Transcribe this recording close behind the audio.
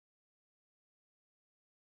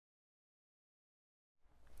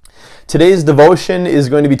Today's devotion is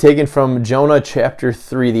going to be taken from Jonah chapter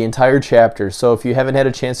 3, the entire chapter. So if you haven't had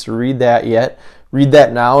a chance to read that yet, read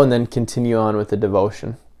that now and then continue on with the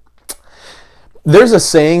devotion. There's a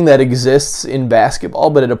saying that exists in basketball,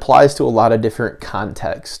 but it applies to a lot of different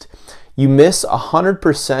contexts. You miss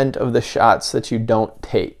 100% of the shots that you don't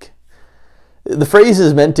take. The phrase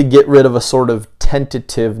is meant to get rid of a sort of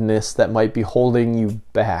tentativeness that might be holding you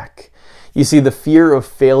back. You see, the fear of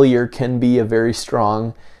failure can be a very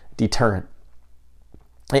strong deterrent.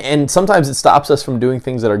 And sometimes it stops us from doing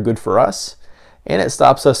things that are good for us, and it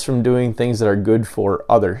stops us from doing things that are good for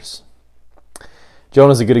others.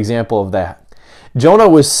 Jonah's a good example of that. Jonah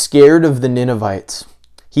was scared of the Ninevites.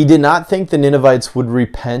 He did not think the Ninevites would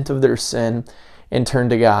repent of their sin and turn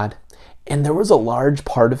to God. And there was a large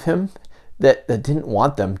part of him that didn't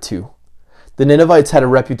want them to. The Ninevites had a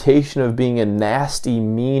reputation of being a nasty,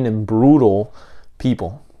 mean, and brutal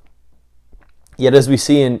people. Yet as we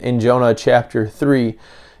see in Jonah chapter 3,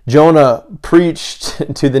 Jonah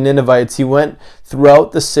preached to the Ninevites. He went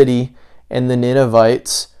throughout the city, and the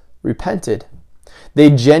Ninevites repented. They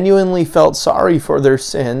genuinely felt sorry for their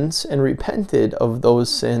sins and repented of those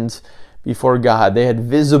sins before God. They had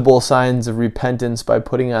visible signs of repentance by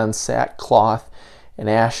putting on sackcloth and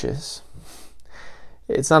ashes.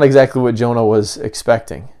 It's not exactly what Jonah was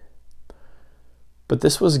expecting. But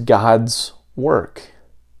this was God's work.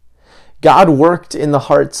 God worked in the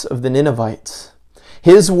hearts of the Ninevites.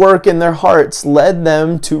 His work in their hearts led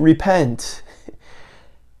them to repent.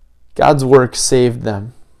 God's work saved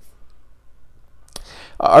them.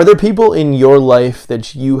 Are there people in your life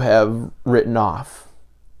that you have written off?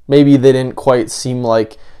 Maybe they didn't quite seem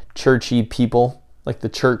like churchy people, like the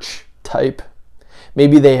church type.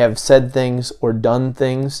 Maybe they have said things or done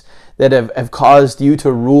things that have caused you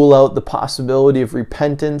to rule out the possibility of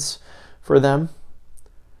repentance for them.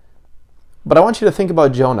 But I want you to think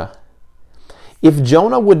about Jonah. If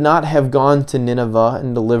Jonah would not have gone to Nineveh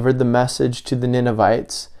and delivered the message to the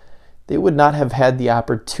Ninevites, they would not have had the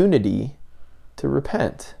opportunity to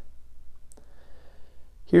repent.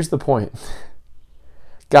 Here's the point.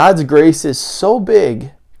 God's grace is so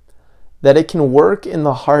big that it can work in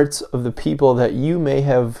the hearts of the people that you may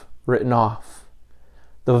have written off.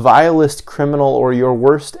 The vilest criminal or your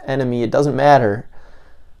worst enemy, it doesn't matter.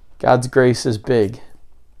 God's grace is big.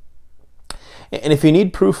 And if you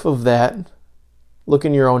need proof of that, look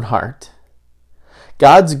in your own heart.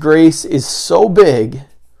 God's grace is so big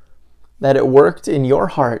that it worked in your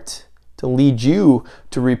heart to lead you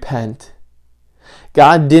to repent.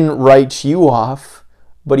 God didn't write you off,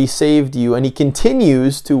 but He saved you, and He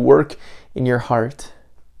continues to work in your heart.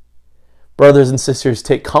 Brothers and sisters,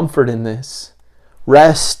 take comfort in this.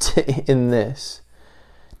 Rest in this.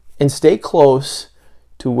 And stay close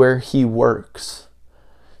to where He works.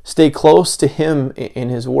 Stay close to Him in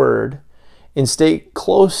His Word, and stay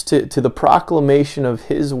close to the proclamation of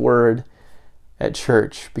His Word at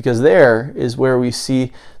church, because there is where we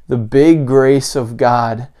see the big grace of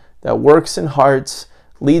God that works in hearts,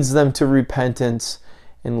 leads them to repentance,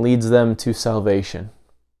 and leads them to salvation.